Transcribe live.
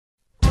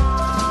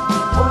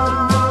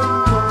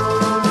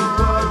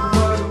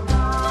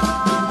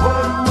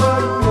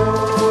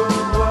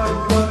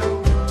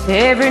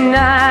Every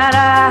night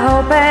I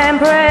hope and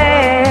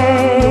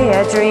pray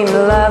a dream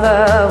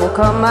lover will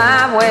come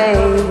my way.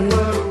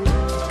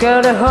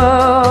 Girl to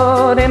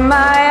hold in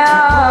my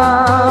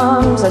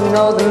arms, I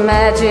know the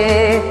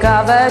magic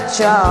of her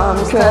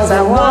charms. 'Cause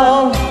I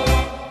want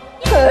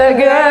a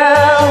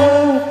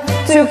girl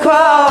to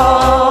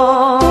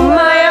call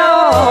my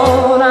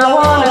own. I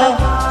want a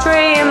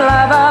dream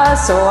lover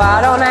so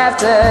I don't have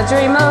to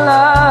dream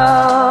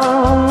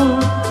alone.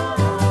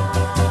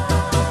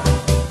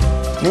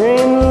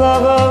 Dream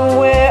lover,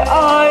 where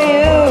are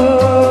you?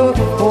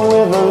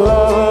 With a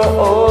lover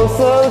oh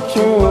so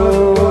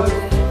true,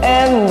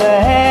 and the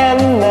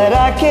hand that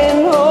I can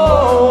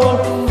hold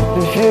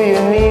to feel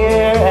you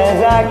near as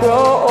I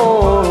grow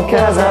old.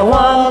 'Cause I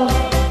want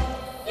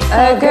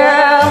A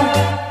girl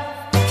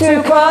to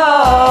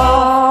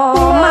call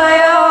my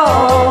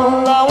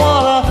own. I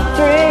want a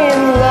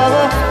dream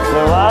lover so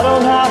I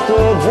don't have to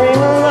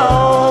dream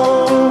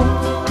alone.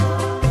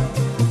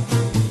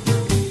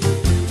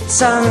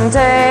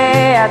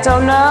 Someday, I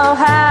don't know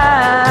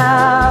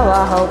how,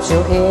 I hope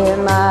she'll hear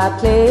my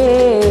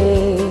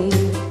plea.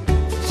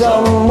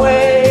 Some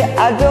way,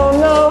 I don't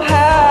know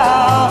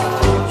how,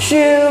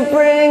 she'll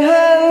bring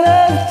her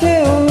love to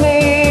me.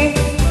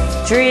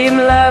 Dream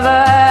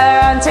lover,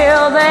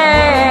 until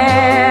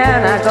then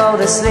I go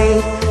to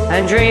sleep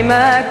and dream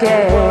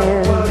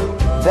again.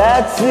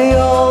 That's the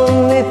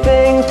only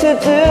thing to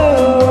do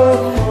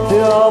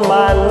till all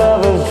my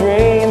lover's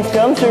dreams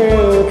come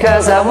true.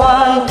 'Cause I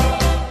want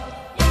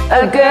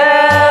a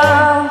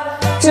girl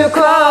to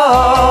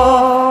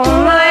call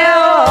my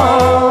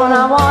own.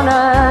 I want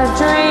a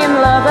dream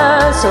lover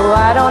so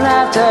I don't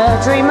have to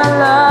dream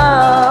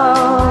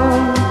alone.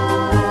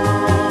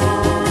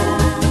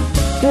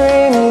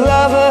 Dream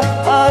lover,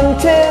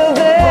 until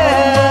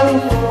then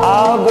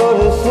I'll go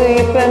to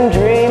sleep and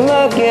dream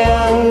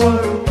again.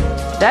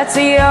 That's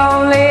the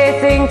only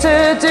thing to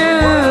do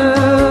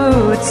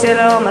till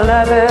all my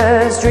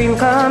lovers' dream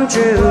come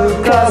true.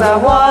 'Cause I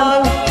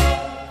want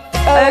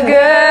a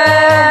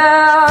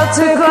girl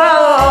to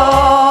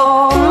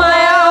call my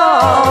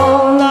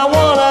own. I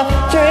want a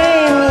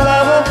dream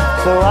lover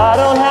so I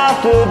don't have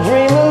to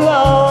dream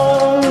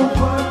alone.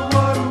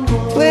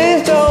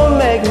 Please don't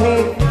make me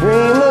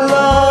dream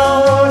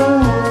alone.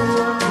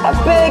 I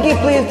beg you,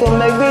 please don't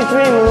make me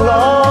dream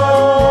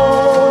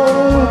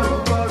alone.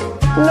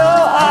 No,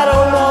 I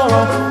don't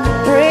wanna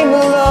dream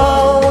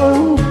alone.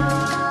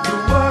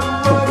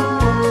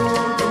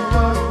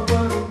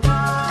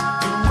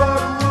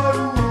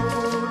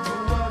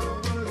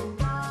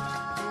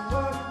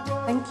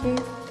 Thank you.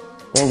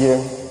 Thank you.